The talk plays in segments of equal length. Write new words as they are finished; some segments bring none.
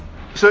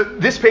So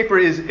this paper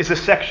is a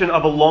section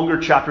of a longer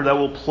chapter that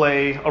will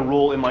play a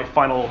role in my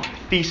final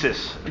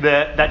thesis.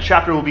 That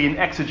chapter will be an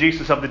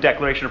exegesis of the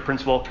Declaration of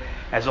Principle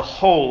as a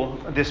whole.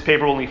 This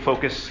paper will only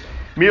focus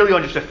merely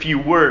on just a few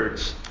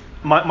words.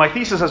 My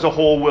thesis as a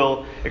whole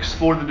will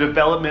explore the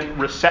development,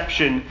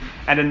 reception,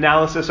 and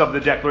analysis of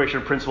the Declaration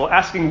of Principle,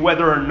 asking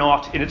whether or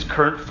not, in its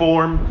current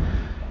form,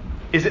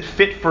 is it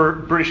fit for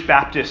British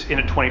Baptists in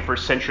a 21st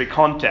century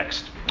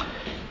context.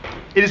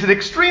 It is an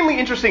extremely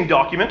interesting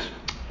document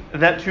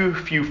that too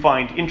few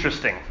find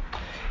interesting.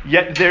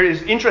 Yet there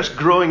is interest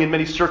growing in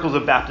many circles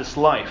of Baptist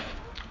life.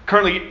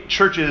 Currently,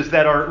 churches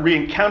that are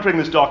re-encountering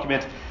this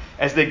document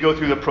as they go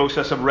through the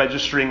process of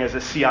registering as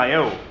a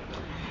CIO.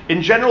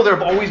 In general, there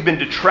have always been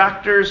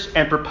detractors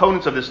and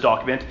proponents of this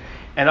document,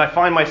 and I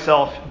find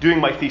myself doing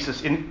my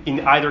thesis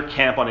in either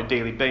camp on a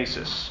daily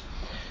basis.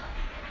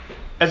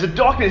 As a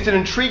document, it's an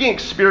intriguing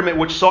experiment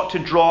which sought to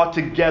draw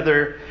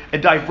together a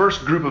diverse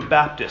group of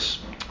Baptists.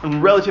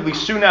 And relatively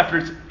soon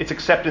after its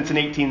acceptance in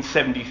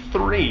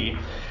 1873,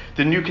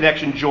 the New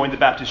Connection joined the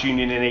Baptist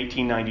Union in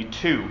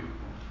 1892.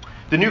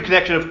 The New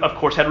Connection, of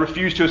course, had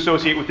refused to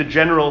associate with the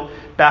general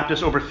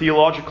Baptists over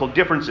theological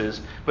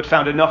differences, but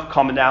found enough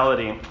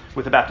commonality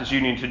with the Baptist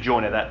Union to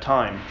join at that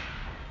time.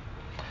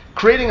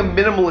 Creating a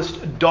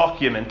minimalist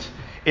document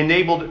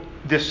enabled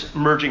this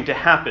merging to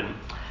happen.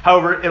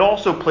 However, it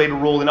also played a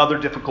role in other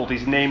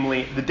difficulties,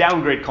 namely the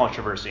downgrade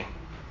controversy.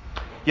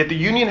 Yet the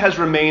Union has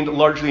remained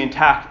largely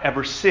intact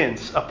ever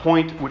since, a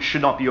point which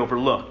should not be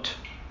overlooked.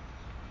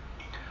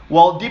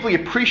 While deeply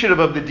appreciative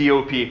of the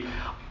DOP,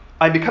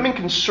 I'm becoming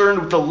concerned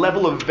with the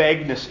level of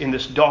vagueness in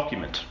this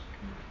document.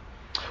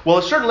 While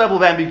a certain level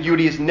of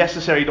ambiguity is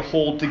necessary to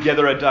hold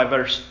together a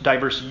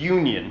diverse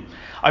union,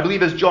 I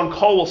believe, as John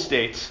Caldwell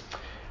states,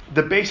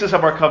 the basis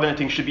of our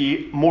covenanting should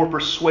be more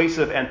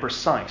persuasive and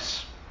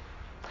precise.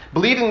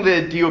 Believing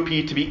the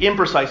DOP to be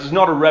imprecise is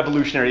not a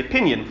revolutionary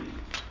opinion.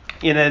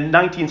 In a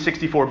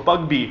 1964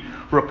 Bugbee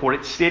report,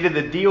 it stated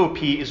that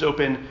DOP is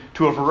open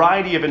to a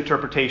variety of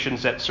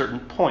interpretations at certain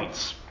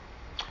points.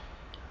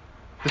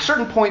 The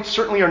certain points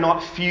certainly are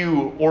not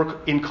few or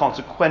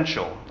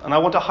inconsequential, and I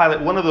want to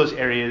highlight one of those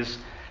areas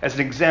as an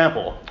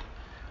example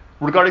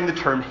regarding the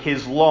term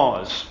his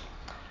laws.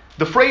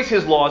 The phrase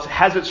his laws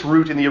has its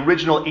root in the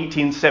original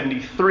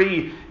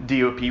 1873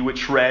 DOP,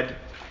 which read,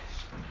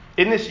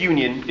 "In this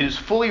union, it is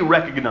fully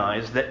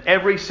recognized that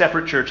every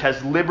separate church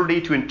has liberty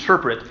to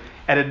interpret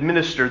and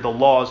administer the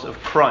laws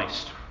of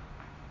Christ."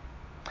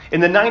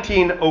 In the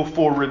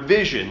 1904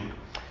 revision,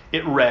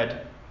 it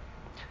read,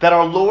 "That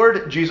our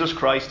Lord Jesus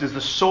Christ is the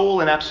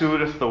sole and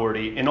absolute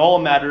authority in all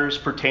matters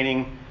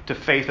pertaining to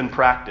faith and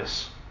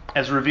practice,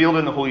 as revealed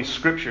in the Holy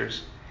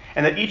Scriptures,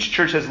 and that each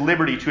church has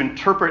liberty to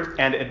interpret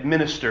and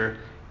administer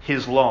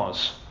his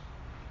laws."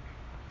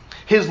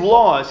 His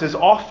laws has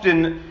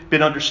often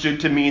been understood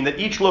to mean that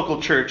each local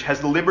church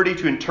has the liberty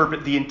to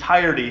interpret the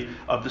entirety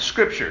of the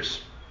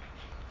Scriptures.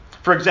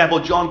 For example,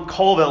 John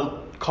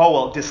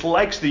Caldwell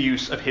dislikes the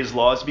use of his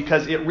laws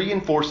because it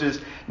reinforces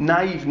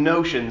naive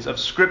notions of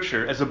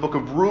Scripture as a book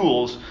of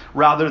rules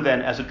rather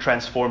than as a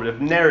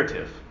transformative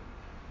narrative.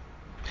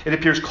 It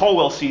appears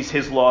Caldwell sees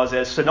his laws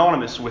as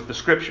synonymous with the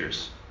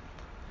Scriptures.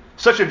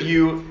 Such a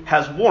view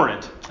has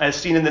warrant, as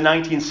seen in the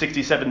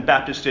 1967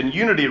 Baptist and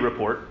Unity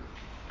Report.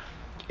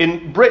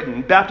 In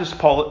Britain,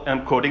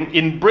 I'm quoting,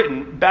 "In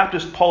Britain,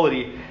 Baptist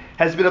polity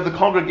has been of the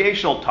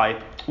congregational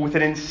type, with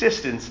an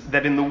insistence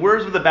that in the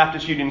words of the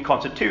Baptist Union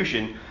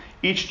Constitution,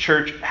 each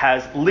church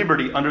has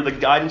liberty under the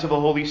guidance of the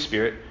Holy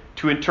Spirit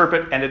to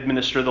interpret and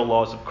administer the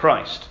laws of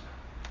Christ."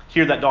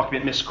 Here that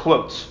document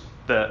misquotes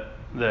the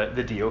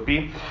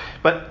DOP.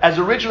 But as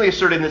originally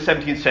asserted in the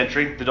 17th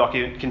century, the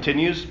document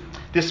continues,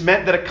 this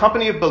meant that a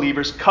company of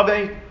believers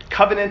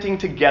covenanting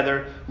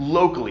together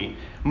locally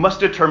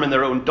must determine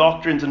their own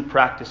doctrines and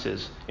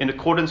practices in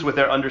accordance with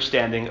their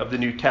understanding of the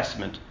New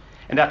Testament,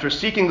 and after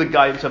seeking the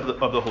guidance of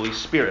the Holy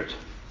Spirit.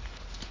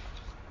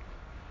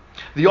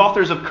 The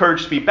authors of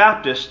Courage to be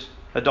Baptist,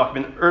 a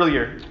document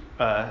earlier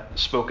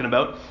spoken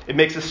about, it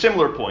makes a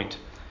similar point.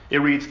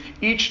 It reads,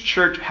 "Each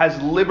church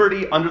has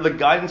liberty under the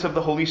guidance of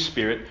the Holy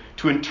Spirit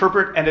to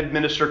interpret and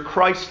administer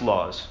Christ's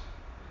laws.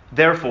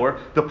 Therefore,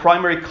 the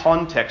primary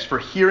context for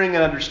hearing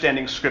and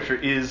understanding Scripture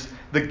is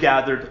the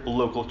gathered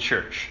local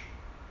church."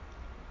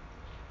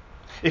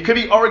 It could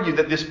be argued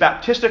that this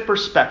Baptistic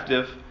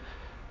perspective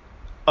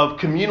of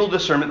communal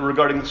discernment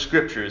regarding the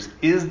Scriptures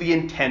is the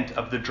intent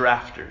of the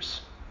drafters.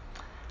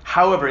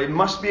 However, it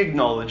must be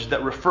acknowledged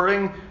that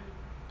referring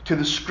to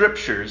the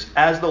Scriptures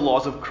as the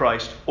laws of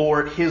Christ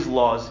or his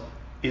laws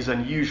is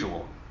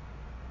unusual.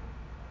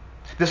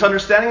 This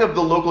understanding of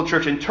the local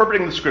church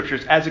interpreting the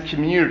Scriptures as a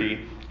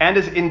community and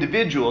as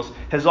individuals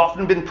has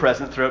often been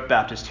present throughout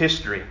Baptist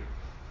history.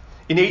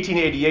 In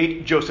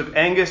 1888, Joseph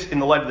Angus, in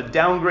the light of the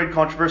downgrade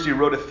controversy,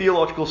 wrote a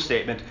theological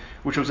statement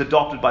which was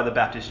adopted by the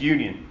Baptist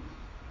Union.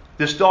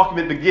 This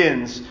document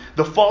begins,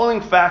 "The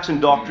following facts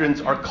and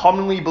doctrines are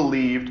commonly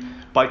believed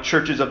by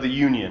churches of the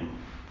Union.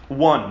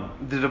 1.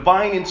 The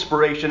divine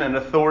inspiration and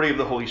authority of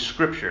the Holy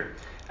Scripture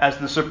as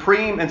the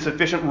supreme and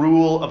sufficient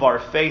rule of our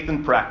faith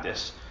and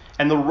practice,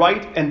 and the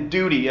right and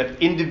duty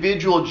of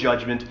individual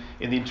judgment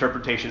in the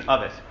interpretation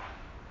of it.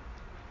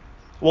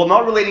 While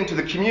not relating to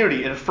the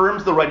community, it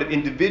affirms the right of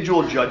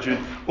individual judgment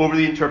over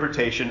the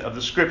interpretation of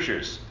the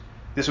Scriptures.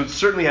 This would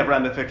certainly have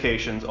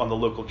ramifications on the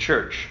local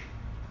church.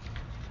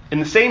 In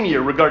the same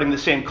year, regarding the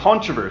same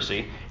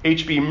controversy,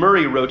 H.B.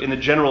 Murray wrote in the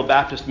General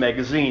Baptist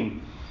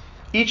magazine,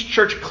 "Each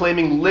church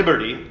claiming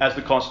liberty, as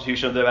the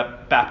Constitution of the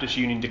Baptist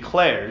Union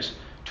declares,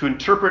 to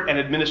interpret and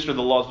administer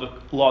the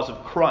laws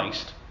of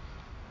Christ,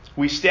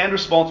 we stand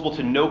responsible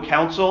to no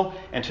council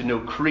and to no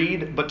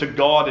creed, but to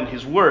God and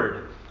His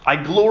Word. I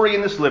glory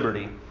in this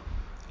liberty.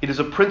 It is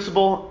a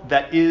principle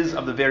that is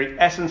of the very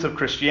essence of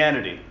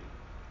Christianity.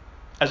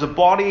 As a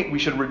body, we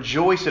should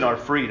rejoice in our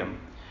freedom,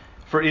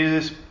 for it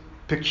is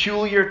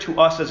peculiar to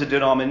us as a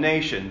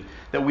denomination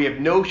that we have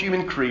no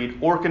human creed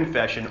or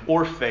confession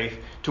or faith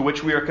to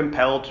which we are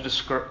compelled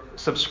to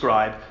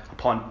subscribe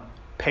upon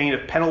pain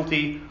of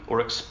penalty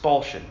or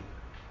expulsion.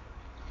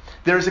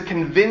 There is a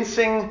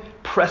convincing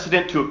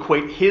precedent to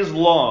equate his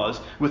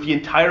laws with the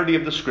entirety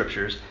of the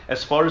Scriptures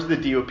as far as the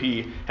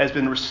DOP has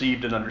been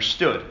received and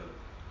understood.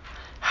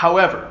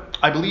 However,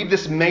 I believe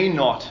this may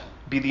not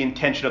be the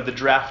intention of the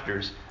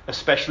drafters,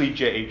 especially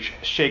J.H.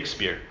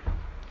 Shakespeare.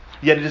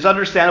 Yet it is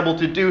understandable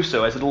to do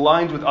so, as it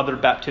aligns with other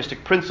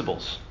Baptistic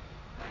principles.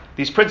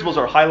 These principles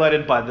are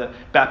highlighted by the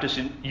Baptist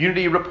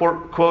Unity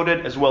Report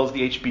quoted, as well as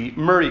the H.B.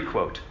 Murray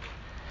quote.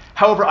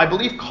 However, I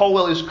believe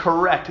Caldwell is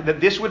correct that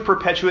this would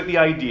perpetuate the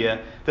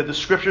idea that the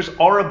Scriptures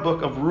are a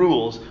book of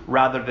rules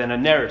rather than a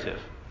narrative.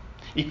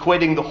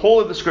 Equating the whole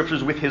of the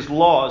Scriptures with his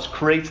laws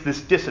creates this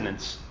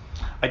dissonance.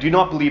 I do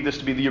not believe this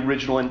to be the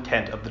original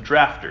intent of the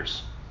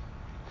drafters.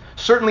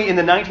 Certainly in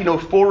the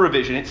 1904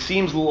 revision, it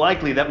seems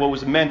likely that what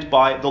was meant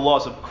by the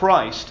laws of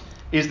Christ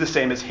is the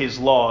same as his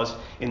laws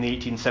in the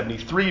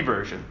 1873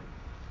 version.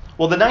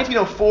 While the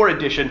 1904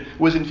 edition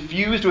was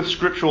infused with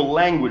scriptural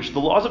language, the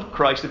laws of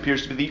Christ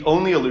appears to be the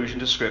only allusion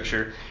to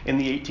Scripture in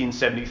the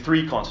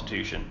 1873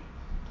 Constitution.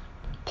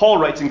 Paul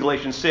writes in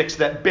Galatians 6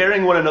 that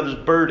bearing one another's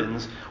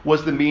burdens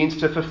was the means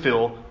to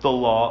fulfill the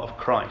law of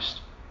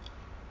Christ.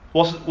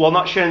 While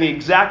not sharing the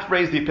exact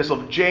phrase, the Epistle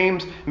of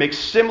James makes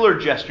similar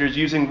gestures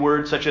using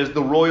words such as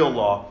the royal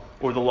law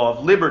or the law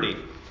of liberty.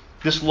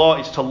 This law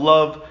is to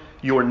love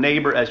your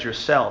neighbor as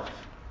yourself.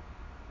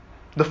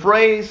 The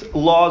phrase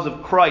laws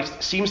of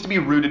Christ seems to be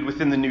rooted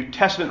within the New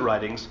Testament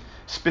writings,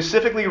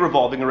 specifically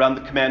revolving around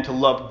the command to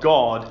love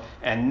God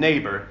and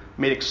neighbor,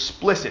 made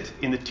explicit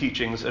in the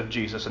teachings of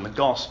Jesus in the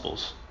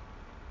Gospels.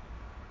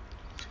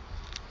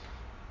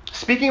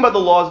 Speaking about the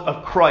laws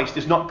of Christ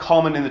is not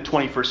common in the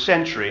 21st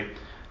century.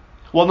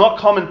 While not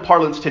common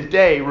parlance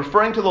today,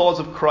 referring to the laws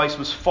of Christ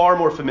was far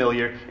more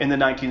familiar in the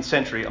 19th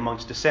century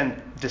amongst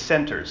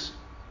dissenters.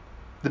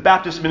 The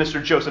Baptist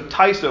minister Joseph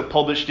Tyso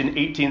published in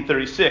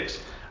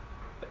 1836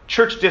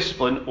 Church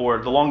Discipline, or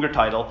the longer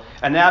title,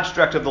 an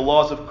abstract of the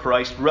laws of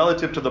Christ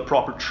relative to the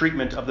proper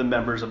treatment of the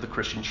members of the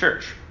Christian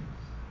church.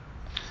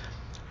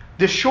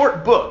 This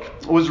short book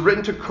was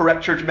written to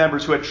correct church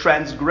members who had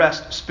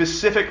transgressed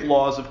specific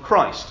laws of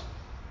Christ.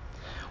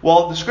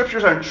 While the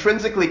Scriptures are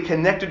intrinsically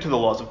connected to the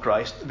laws of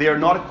Christ, they are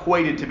not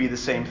equated to be the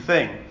same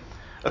thing.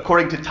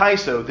 According to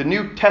Tyso, the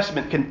New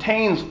Testament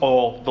contains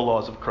all the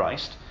laws of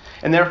Christ,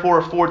 and therefore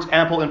affords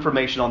ample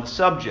information on the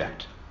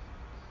subject.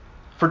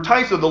 For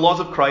Tyso, the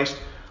laws of Christ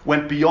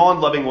went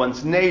beyond loving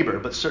one's neighbor,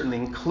 but certainly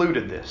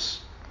included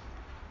this.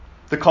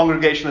 The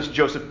Congregationalist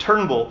Joseph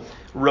Turnbull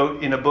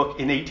wrote in a book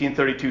in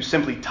 1832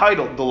 simply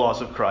titled The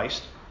Laws of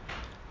Christ.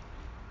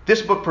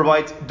 This book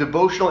provides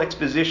devotional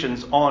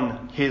expositions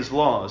on his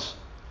laws.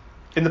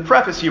 In the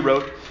preface he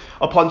wrote,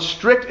 "Upon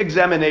strict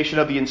examination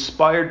of the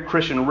inspired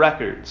Christian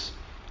records,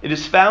 it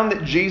is found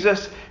that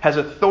Jesus has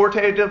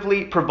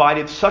authoritatively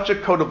provided such a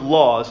code of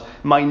laws,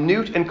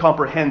 minute and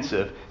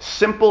comprehensive,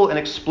 simple and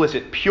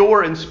explicit,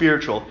 pure and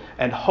spiritual,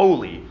 and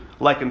holy,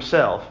 like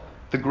himself,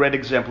 the great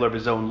exemplar of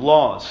his own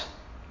laws.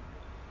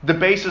 The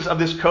basis of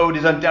this code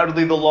is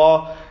undoubtedly the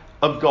law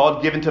of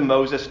God given to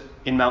Moses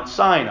in Mount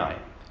Sinai,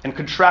 and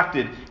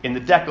contracted in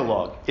the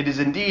Decalogue. It is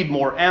indeed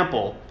more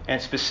ample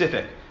and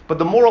specific, but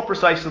the moral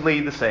precisely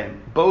the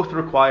same. Both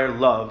require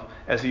love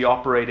as the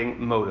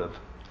operating motive.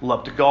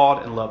 Love to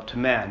God and love to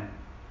man."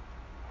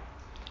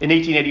 In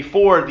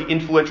 1884, the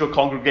influential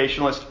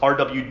Congregationalist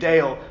R.W.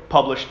 Dale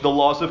published The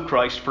Laws of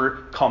Christ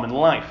for Common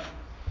Life.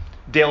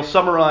 Dale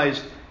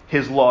summarized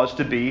his laws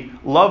to be,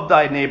 "Love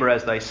thy neighbor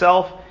as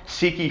thyself,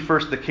 seek ye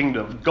first the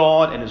kingdom of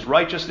God and his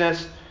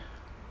righteousness.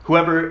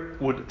 Whoever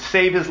would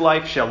save his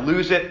life shall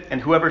lose it,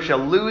 and whoever shall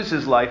lose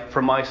his life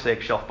for my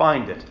sake shall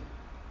find it."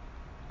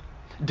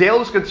 Dale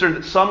was concerned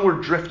that some were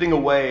drifting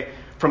away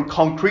from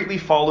concretely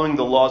following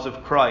the laws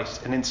of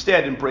Christ and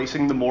instead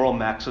embracing the moral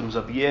maxims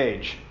of the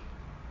age.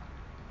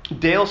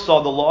 Dale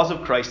saw the laws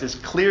of Christ as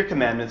clear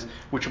commandments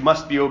which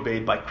must be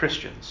obeyed by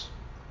Christians.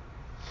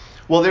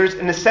 While there is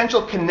an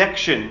essential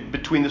connection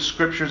between the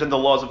Scriptures and the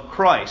laws of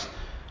Christ,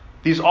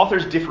 these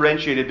authors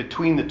differentiated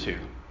between the two.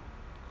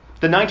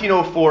 The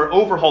 1904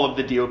 overhaul of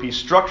the DOP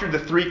structured the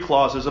three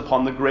clauses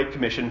upon the Great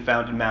Commission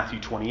found in Matthew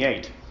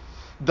 28.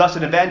 Thus,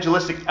 an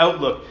evangelistic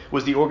outlook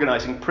was the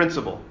organizing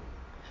principle.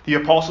 The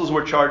apostles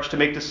were charged to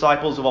make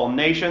disciples of all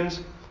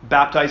nations,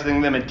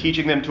 baptizing them and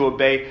teaching them to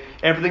obey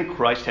everything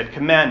Christ had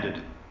commanded.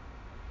 In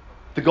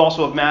the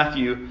Gospel of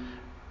Matthew,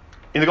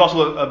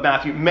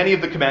 many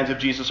of the commands of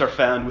Jesus are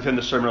found within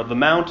the Sermon on the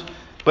Mount,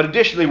 but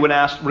additionally, when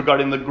asked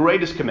regarding the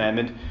greatest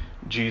commandment,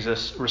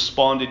 Jesus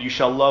responded, "You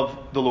shall love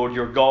the Lord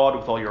your God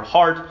with all your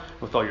heart,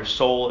 with all your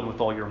soul, and with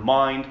all your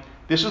mind.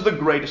 This is the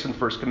greatest and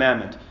first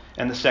commandment,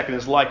 and the second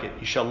is like it.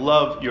 You shall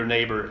love your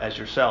neighbor as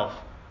yourself.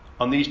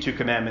 On these two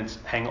commandments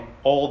hang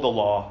all the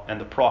law and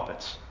the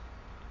prophets."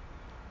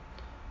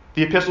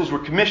 The epistles were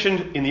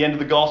commissioned in the end of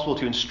the gospel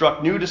to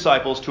instruct new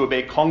disciples to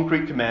obey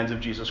concrete commands of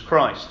Jesus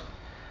Christ.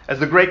 As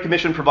the Great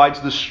Commission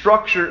provides the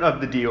structure of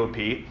the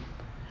DOP,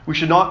 this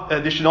should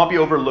not be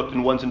overlooked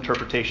in one's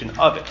interpretation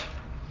of it.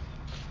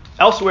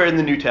 Elsewhere in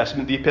the New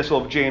Testament, the epistle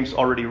of James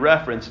already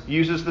referenced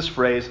uses this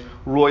phrase,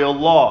 royal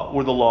law,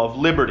 or the law of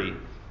liberty,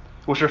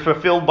 which are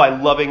fulfilled by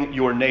loving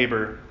your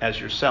neighbor as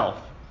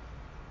yourself.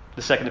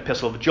 The second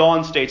epistle of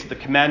John states that the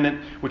commandment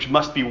which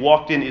must be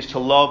walked in is to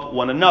love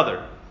one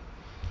another.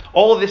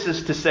 All of this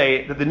is to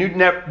say that the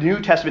New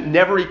Testament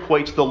never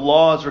equates the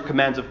laws or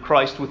commands of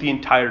Christ with the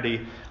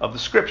entirety of the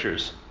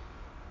Scriptures.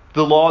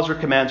 The laws or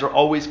commands are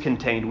always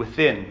contained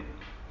within.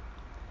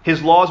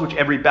 His laws, which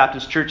every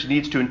Baptist church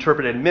needs to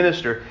interpret and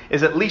administer,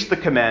 is at least the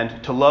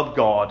command to love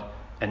God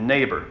and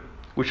neighbor,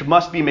 which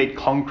must be made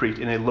concrete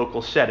in a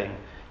local setting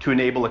to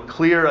enable a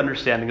clear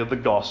understanding of the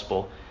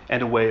gospel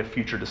and a way of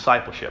future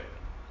discipleship.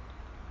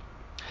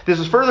 This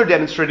is further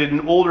demonstrated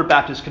in older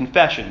Baptist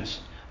confessions.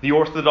 The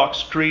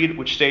Orthodox Creed,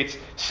 which states,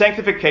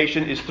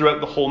 "Sanctification is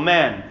throughout the whole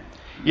man,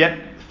 yet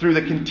through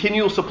the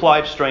continual supply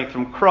of strength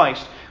from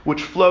Christ,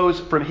 which flows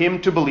from him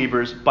to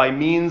believers by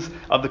means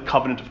of the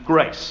covenant of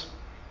grace.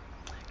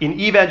 In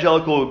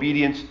evangelical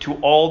obedience to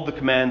all the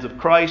commands of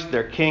Christ,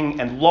 their King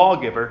and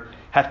lawgiver,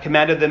 hath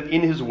commanded them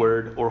in his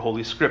word or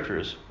holy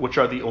scriptures, which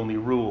are the only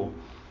rule."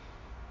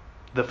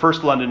 The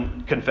First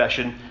London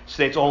Confession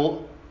states,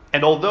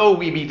 "And although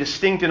we be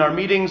distinct in our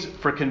meetings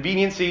for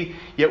conveniency,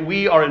 yet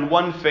we are in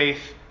one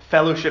faith,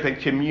 fellowship, and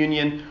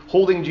communion,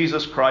 holding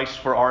Jesus Christ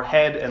for our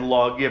head and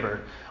lawgiver,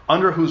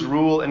 under whose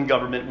rule and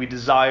government we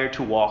desire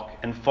to walk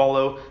and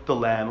follow the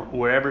Lamb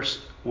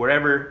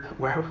wheresoever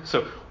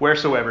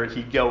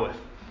he goeth."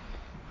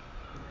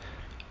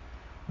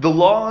 The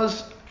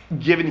laws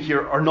given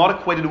here are not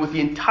equated with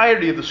the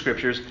entirety of the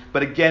Scriptures,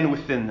 but again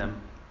within them.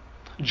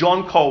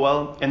 John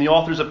Colwell and the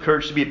authors of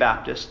Courage to be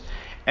Baptist,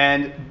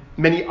 and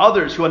many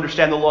others who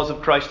understand the laws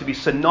of Christ to be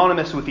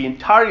synonymous with the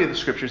entirety of the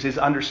Scriptures, is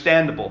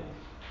understandable.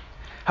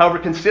 However,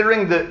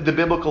 considering the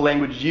biblical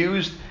language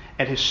used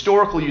and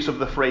historical use of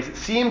the phrase, it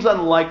seems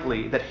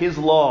unlikely that his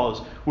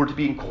laws were to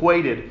be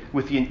equated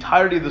with the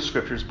entirety of the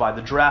Scriptures by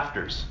the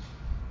drafters,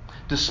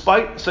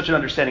 despite such an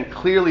understanding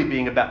clearly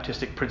being a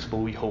Baptistic principle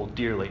we hold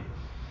dearly.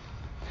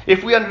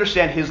 If we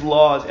understand his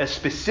laws as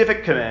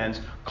specific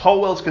commands,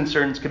 Colwell's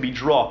concerns can be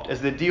dropped,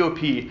 as the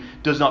DOP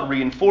does not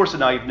reinforce a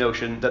naive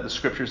notion that the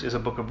Scriptures is a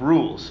book of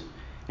rules.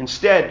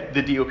 Instead,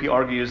 the DOP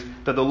argues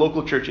that the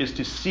local church is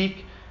to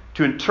seek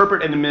to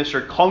interpret and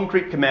administer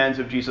concrete commands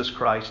of Jesus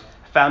Christ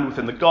found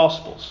within the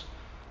Gospels,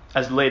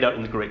 as laid out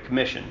in the Great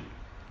Commission.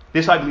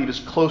 This, I believe, is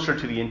closer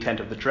to the intent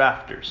of the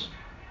drafters.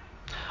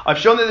 I've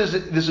shown that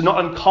this is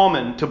not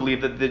uncommon to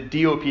believe that the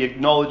DOP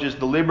acknowledges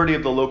the liberty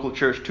of the local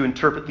church to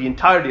interpret the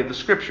entirety of the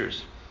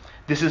Scriptures.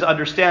 This is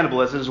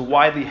understandable, as it is a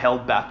widely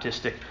held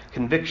Baptistic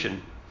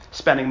conviction,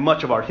 spanning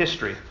much of our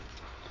history.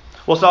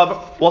 Whilst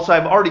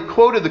I've already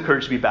quoted the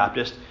Courage to be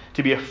Baptist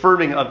to be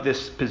affirming of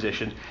this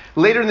position,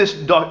 later in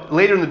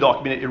the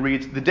document it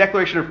reads, "The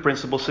Declaration of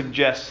Principle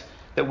suggests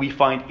that we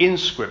find in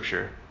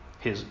Scripture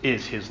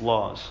his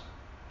laws."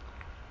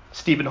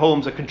 Stephen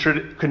Holmes, a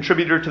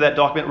contributor to that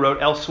document, wrote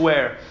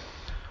elsewhere,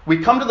 "We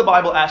come to the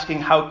Bible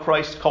asking how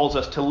Christ calls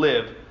us to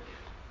live,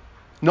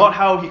 not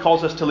how he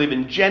calls us to live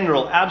in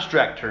general,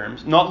 abstract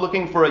terms, not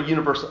looking for a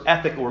universal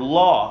ethic or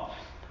law,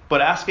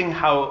 but asking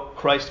how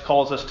Christ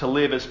calls us to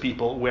live as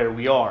people where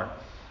we are.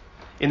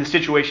 In the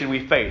situation we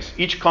face,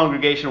 each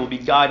congregation will be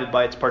guided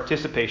by its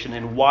participation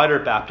in wider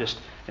Baptist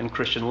and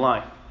Christian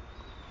life."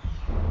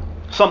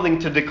 Something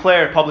to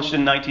Declare, published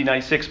in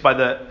 1996 by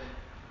the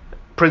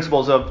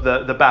principals of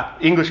the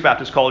English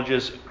Baptist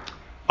colleges,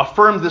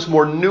 affirmed this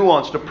more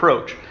nuanced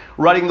approach,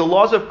 writing, "The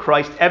laws of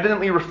Christ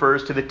evidently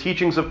refers to the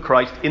teachings of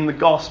Christ in the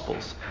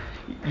Gospels.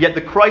 Yet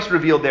the Christ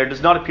revealed there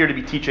does not appear to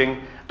be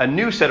teaching a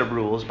new set of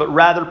rules, but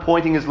rather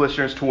pointing his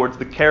listeners towards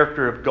the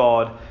character of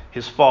God,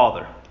 his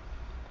Father.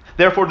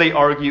 Therefore," they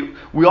argue,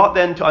 "we ought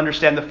then to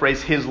understand the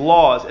phrase 'his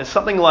laws' as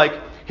something like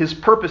his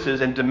purposes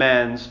and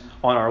demands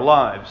on our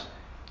lives,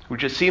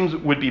 which it seems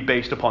would be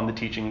based upon the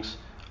teachings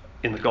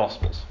in the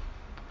Gospels."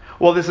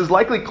 While this is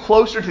likely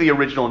closer to the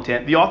original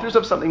intent, the authors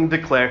of Something to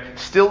Declare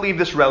still leave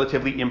this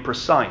relatively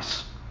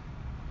imprecise.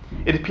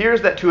 It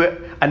appears that to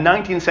a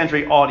 19th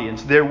century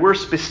audience, there were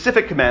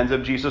specific commands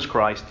of Jesus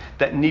Christ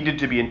that needed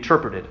to be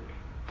interpreted.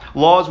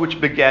 Laws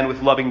which began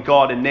with loving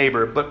God and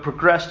neighbor, but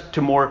progressed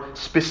to more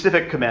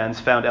specific commands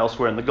found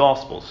elsewhere in the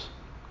Gospels.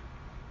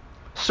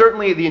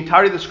 Certainly, the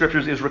entirety of the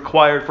Scriptures is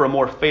required for a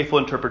more faithful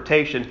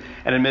interpretation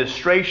and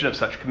administration of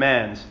such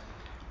commands.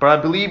 But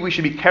I believe we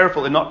should be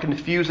careful in not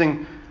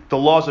confusing the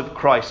laws of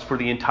Christ for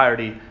the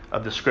entirety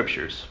of the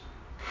Scriptures.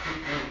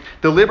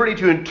 The liberty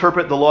to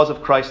interpret the laws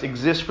of Christ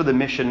exists for the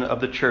mission of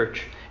the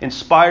church,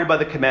 inspired by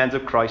the commands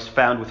of Christ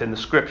found within the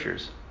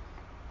Scriptures.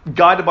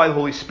 Guided by the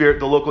Holy Spirit,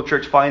 the local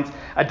church finds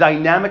a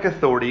dynamic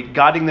authority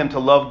guiding them to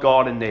love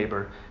God and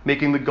neighbor,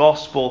 making the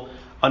gospel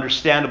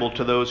understandable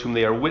to those whom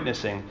they are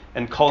witnessing,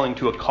 and calling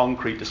to a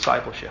concrete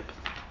discipleship.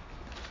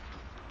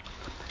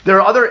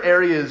 There are other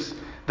areas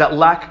that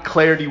lack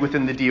clarity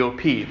within the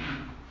DOP.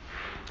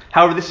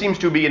 However, this seems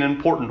to be an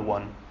important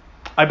one.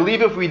 I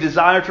believe if we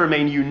desire to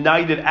remain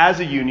united as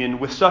a union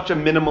with such a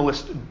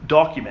minimalist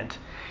document,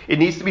 it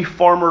needs to be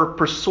far more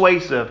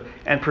persuasive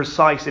and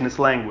precise in its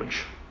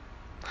language.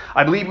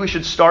 I believe we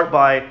should start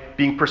by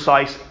being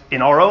precise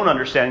in our own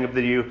understanding of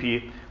the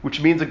DOP,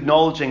 which means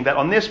acknowledging that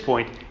on this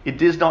point, it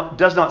does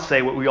not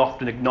say what we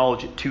often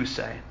acknowledge it to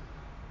say.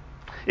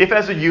 If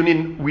as a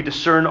union we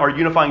discern our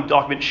unifying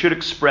document should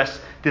express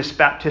this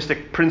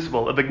Baptistic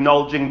principle of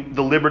acknowledging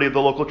the liberty of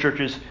the local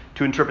churches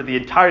to interpret the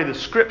entirety of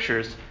the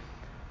Scriptures,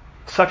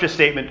 such a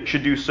statement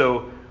should do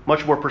so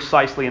much more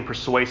precisely and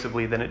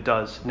persuasively than it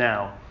does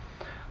now.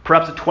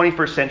 Perhaps a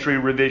 21st century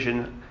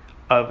revision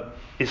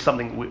is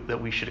something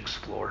that we should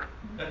explore.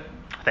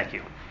 Thank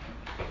you.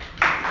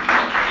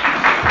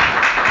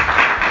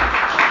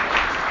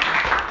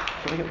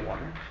 Can I get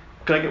water?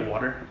 Can I get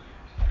water?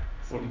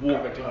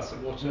 Grab a glass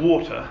of water.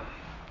 Water.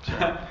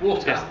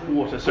 Water. Yes,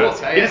 water. So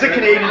Water. it is a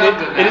Canadian.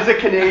 It is a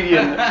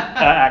Canadian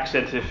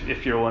accent,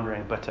 if you're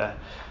wondering. But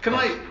can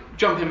I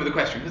jump in with a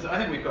question? Because I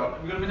think we've got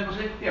a minute or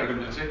two. Yeah, we've got a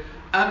minute or two.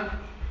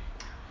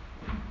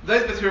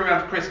 Those of us who were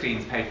around for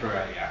Christine's paper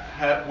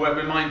earlier were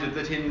reminded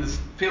that in the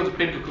field of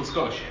biblical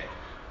scholarship,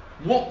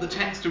 what the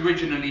text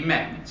originally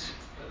meant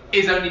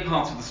is only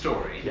part of the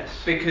story. Yes.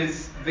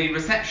 Because the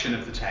reception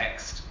of the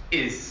text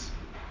is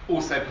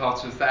also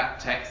part of that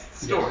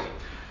text's story. Yes.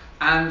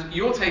 And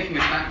you're taking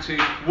us back to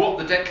what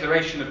the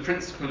Declaration of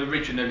Principle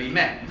originally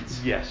meant.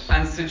 Yes.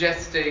 And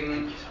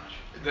suggesting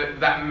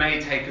that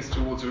may take us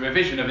towards a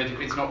revision of it if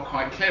it's not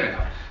quite clear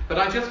enough. But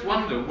I just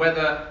wonder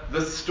whether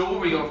the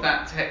story of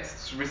that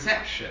text's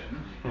reception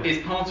is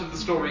part of the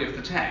story of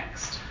the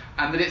text,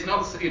 and that it's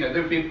not, there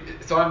would be.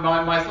 So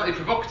my slightly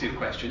provocative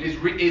question is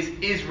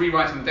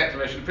rewriting the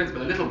Declaration of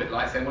Principle a little bit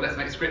like saying, well, let's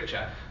make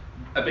Scripture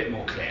a bit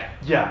more clear.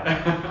 Yeah,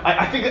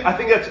 I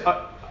think that's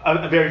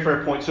a very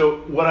fair point.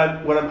 So what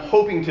I'm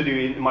hoping to do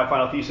in my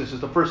final thesis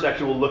is the first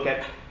section will look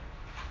at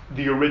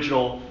the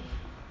original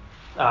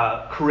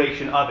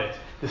creation of it.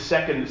 The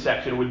second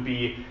section would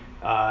be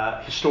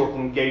historical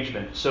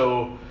engagement.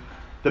 So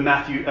the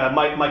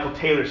Michael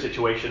Taylor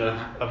situation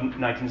of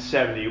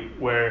 1970,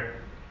 where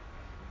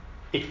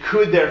it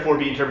could therefore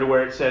be interpreted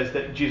where it says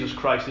that Jesus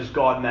Christ is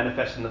God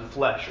manifest in the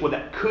flesh. What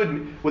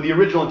the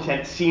original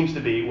intent seems to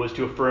be was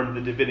to affirm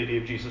the divinity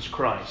of Jesus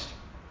Christ.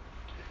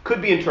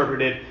 Could be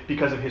interpreted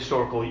because of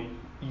historical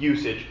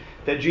usage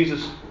that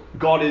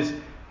God is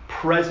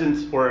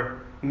present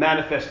or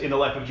manifest in the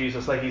life of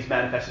Jesus like he's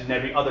manifested in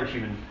every other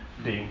human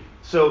being.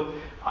 So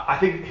I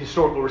think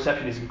historical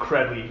reception is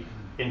incredibly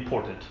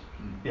important.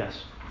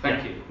 Yes.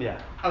 Thank you.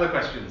 Yeah. Other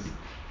questions?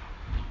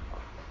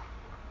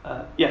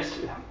 Yes.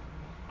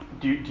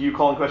 Do you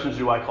call in questions?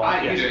 Do I call?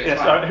 You do it. Yes.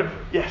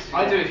 Yes.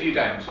 I do if you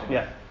don't.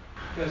 Yeah.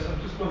 Yes,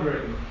 I'm just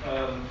wondering,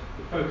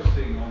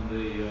 focusing on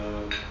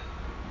the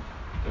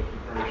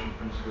Declaration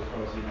Principle as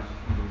far as the United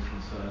Kingdom is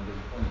concerned, as a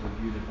point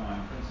of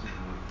unifying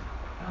principle,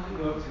 how's it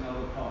worked in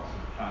other parts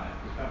of the planet?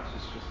 Because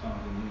Baptists just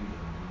started in England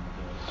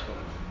and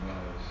Scotland and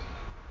Wales.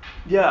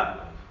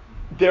 Yeah,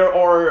 there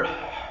are.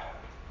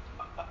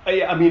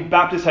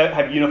 Baptists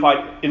have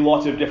unified in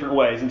lots of different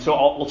ways, and so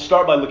I'll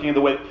start by looking at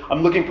the way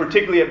I'm looking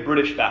particularly at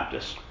British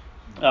Baptists,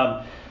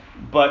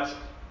 but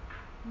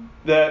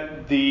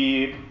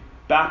the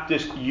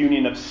Baptist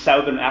Union of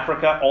Southern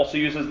Africa also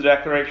uses the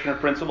Declaration of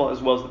Principle,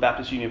 as well as the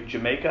Baptist Union of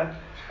Jamaica.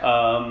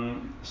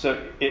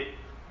 So it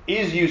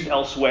is used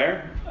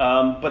elsewhere,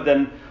 but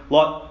then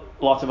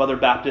lots of other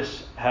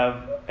Baptists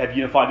have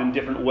unified in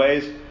different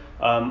ways.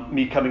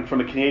 Me coming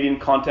from a Canadian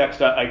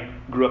context, I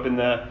grew up in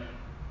the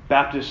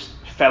Baptist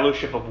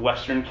Fellowship of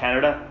Western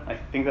Canada. I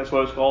think that's what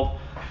it was called.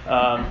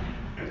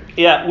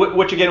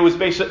 Which again was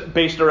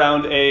based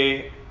around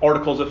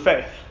Articles of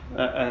Faith.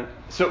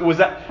 So was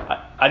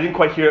that? I didn't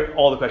quite hear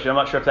all the question. I'm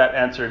not sure if that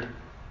answered.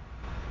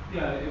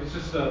 Yeah, it was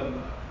just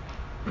in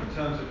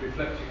terms of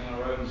reflecting on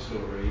our own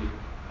story.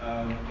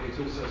 It's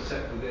also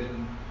set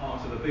within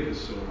part of a bigger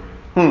story.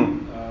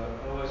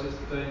 Otherwise, it's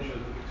the danger of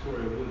the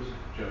Victoria Wood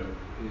joke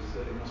is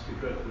that it must be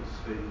dreadful to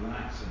speak with an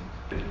accent.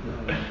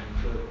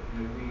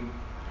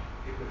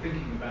 If we're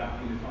thinking about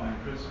unifying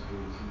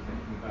principles and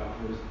thinking about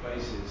what is the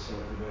basis of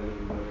the way that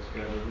we work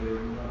together,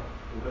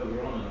 although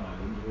we're on an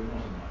island, we're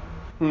not an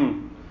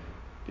island.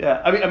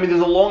 Yeah, I mean,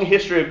 there's a long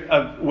history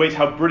of ways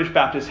how British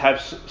Baptists have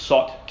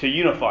sought to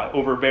unify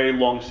over very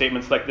long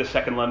statements like the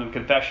Second London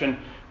Confession,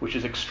 which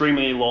is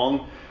extremely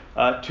long,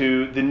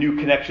 to the New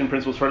Connection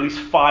Principles for at least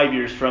 5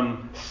 years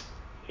from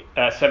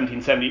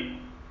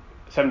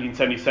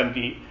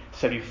 1770,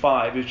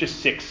 75. It was just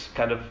 6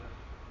 kind of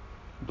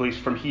beliefs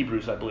from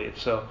Hebrews, I believe.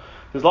 So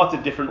there's lots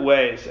of different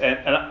ways. And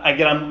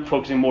again, I'm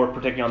focusing more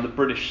particularly on the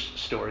British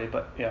story,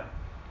 but yeah.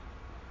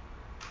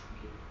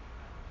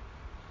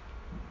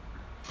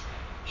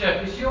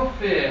 Jeff, is your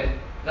fear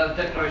that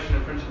the Declaration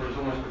of Principle has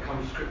almost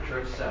become Scripture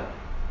itself?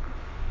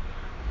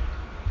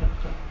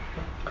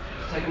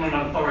 It's taken on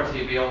an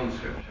authority beyond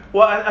Scripture.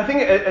 Well, I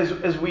think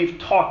as we've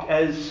talked,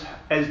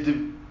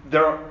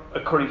 there are,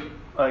 according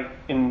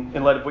in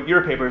light of what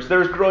your paper is,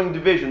 there's growing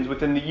divisions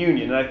within the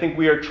Union, and I think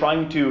we are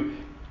trying to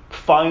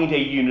find a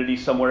unity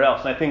somewhere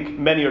else. And I think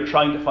many are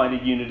trying to find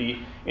a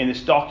unity in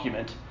this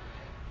document.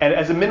 And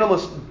as a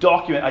minimalist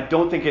document, I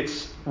don't think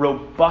it's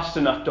robust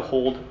enough to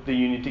hold the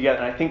Union together.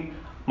 And I think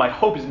my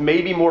hope is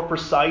maybe more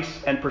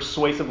precise and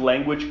persuasive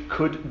language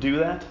could do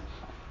that.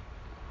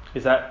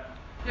 Is that?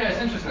 Yeah,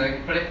 it's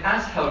interesting, but it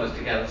has held us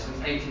together since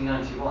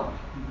 1891.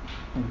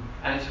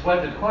 And it's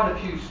weathered quite a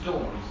few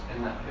storms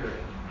in that period.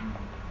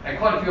 And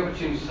quite a few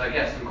opportunities, I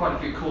guess, and quite a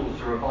few calls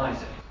to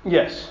revise it.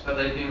 Yes. But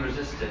they've been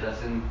resisted,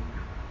 as in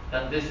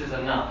that this is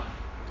enough.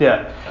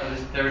 Yeah.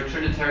 There is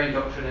Trinitarian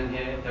doctrine in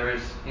here. There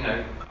is,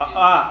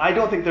 I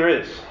don't think there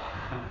is.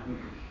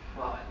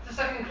 Well, the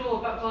second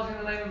clause, baptizing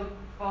in the name of the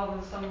Father,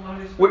 and the Son, and the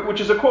Holy Spirit.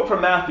 Which is a quote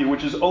from Matthew,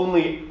 which is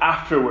only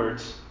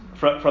afterwards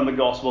from the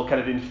Gospel,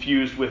 kind of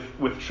infused with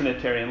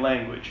Trinitarian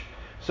language.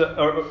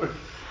 So,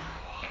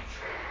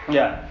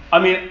 yeah. I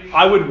mean,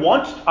 I would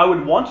want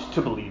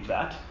to believe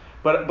that,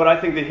 but I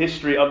think the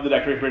history of the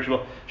Declaration of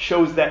Principle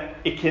shows that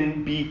it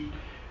can be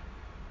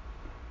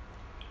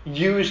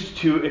used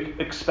to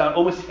expound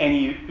almost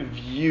any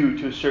view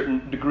to a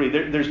certain degree.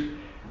 There's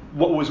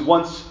what was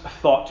once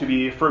thought to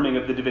be affirming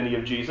of the divinity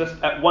of Jesus,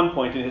 at one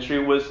point in history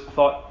was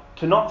thought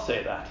to not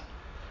say that.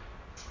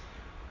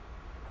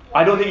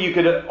 I don't think you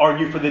could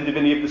argue for the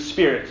divinity of the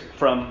Spirit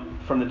from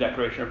the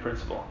Declaration of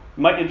Principle.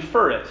 You might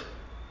infer it.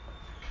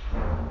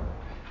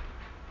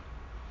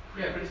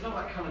 Yeah, but it's not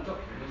that kind of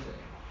document, is it?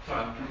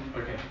 Sorry.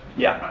 Okay.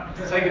 Yeah.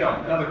 Take it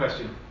on. Another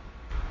question.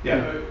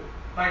 Yeah. So,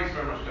 thanks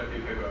very much, Jeff, for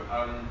your paper.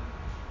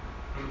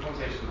 From the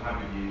conversations I've had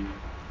with you,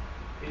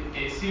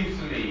 it seems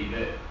to me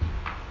that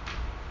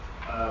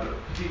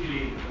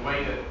particularly the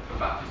way that the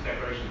Baptist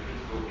Declaration of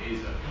Principle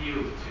is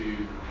appealed to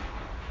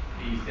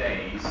these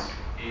days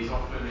is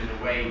often in a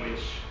way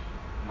which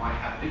might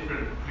have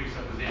different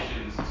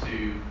presuppositions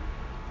to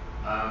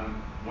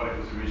what it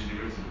was originally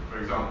written. For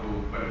example,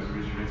 when it was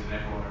originally written,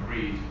 everyone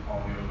agreed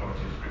on the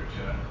authority of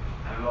Scripture,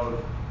 and a lot of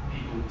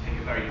people take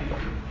a very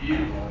different view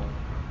of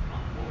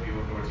what the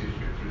authority of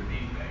Scripture is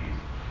these days.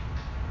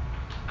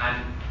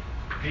 And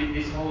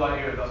this whole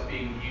idea of us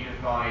being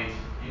united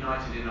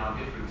in our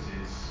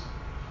differences,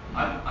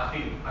 I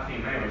think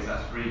in many ways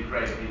that's really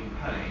great, really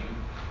compelling.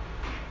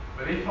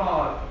 But if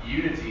our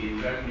unity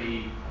is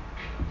only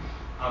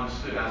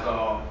understood as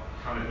our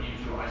kind of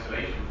mutual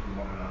isolation from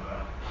one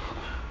another,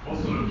 what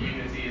sort of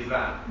unity is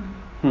that?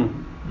 I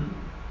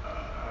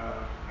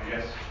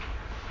guess.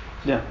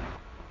 Yeah.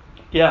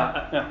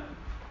 Yeah.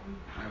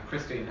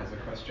 Christine has a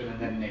question, and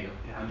then Neil,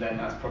 and then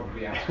that's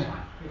probably out of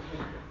time.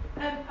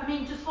 I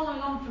mean, just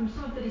following on from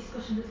some of the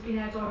discussion that's been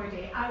had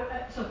already,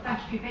 so thank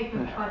you for your paper,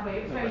 by the way,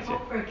 it was very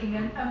thought-provoking,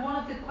 and one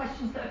of the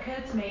questions that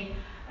occurred to me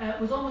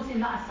was almost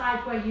in that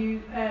aside where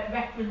you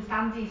referenced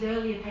Andy's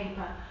earlier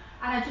paper,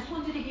 and I just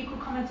wondered if you could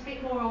comment a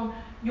bit more on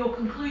your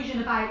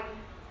conclusion about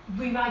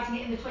rewriting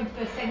it in the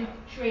 21st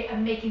century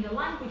and making the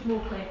language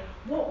more clear.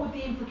 What would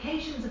the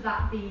implications of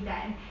that be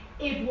then,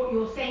 if what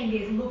you're saying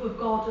is love of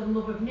God and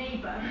love of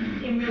neighbour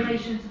in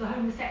relation to the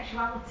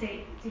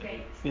homosexuality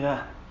debate?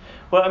 Yeah.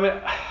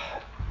 Well,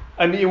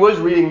 I mean, it was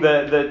reading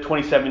the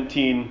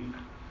 2017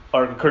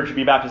 article, Courage to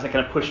be Baptist, that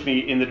kind of pushed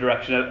me in the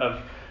direction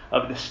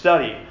of the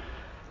study.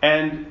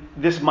 And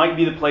this might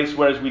be the place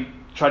where, as we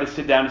try to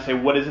sit down and say,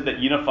 what is it that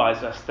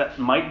unifies us, that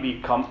might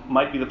be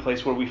the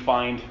place where we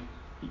find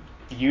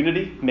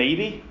unity,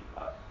 maybe.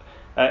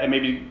 And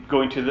maybe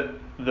going to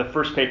the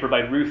first paper by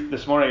Ruth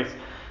this morning,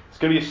 it's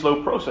going to be a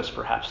slow process,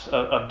 perhaps,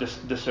 of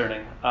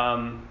discerning.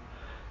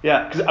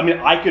 Yeah, because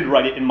I could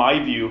write it in my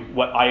view,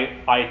 what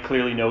I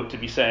clearly know to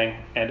be saying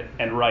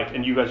and right,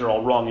 and you guys are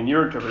all wrong in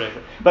your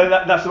interpretation.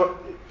 But that's what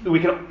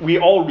we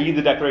all read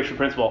the Declaration of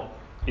Principle,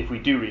 if we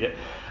do read it,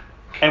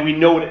 and we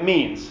know what it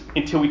means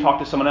until we talk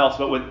to someone else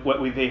about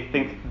what they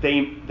think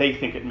they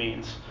think it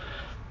means.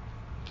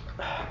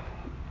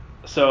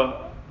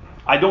 So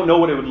I don't know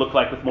what it would look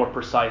like with more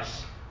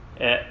precise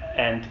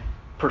and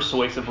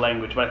persuasive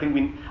language, but I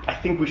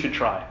think we should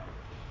try.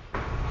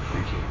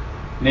 Thank you,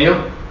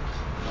 Neil.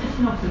 Just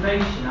an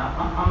observation.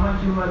 I'm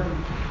wondering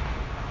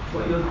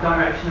what your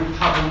direction of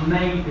travel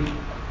may be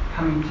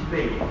coming to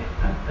be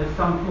as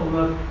some form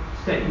of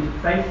statement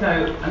of faith.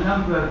 So a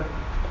number of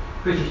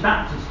British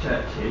Baptist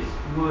churches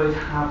would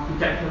have the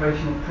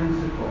Declaration of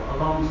Principle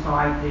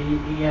alongside the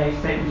EA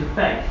statement of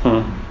faith.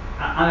 And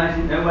I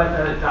didn't know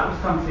whether that was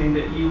something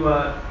that you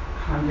were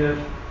kind of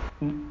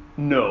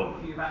No.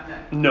 talking about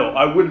next. No,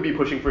 I wouldn't be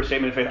pushing for a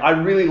statement of faith. I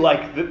really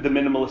like the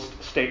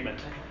minimalist statement.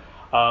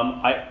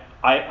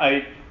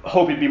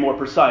 hope it'd be more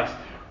precise.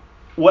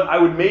 What I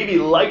would maybe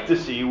like to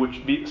see, which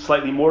would be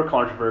slightly more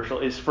controversial,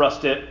 is for us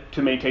to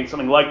maintain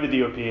something like the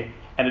DOP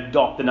and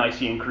adopt the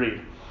Nicene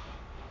Creed.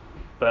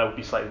 But that would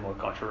be slightly more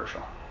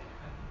controversial.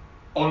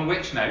 On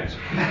which note,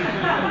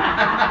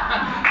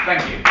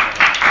 thank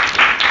you.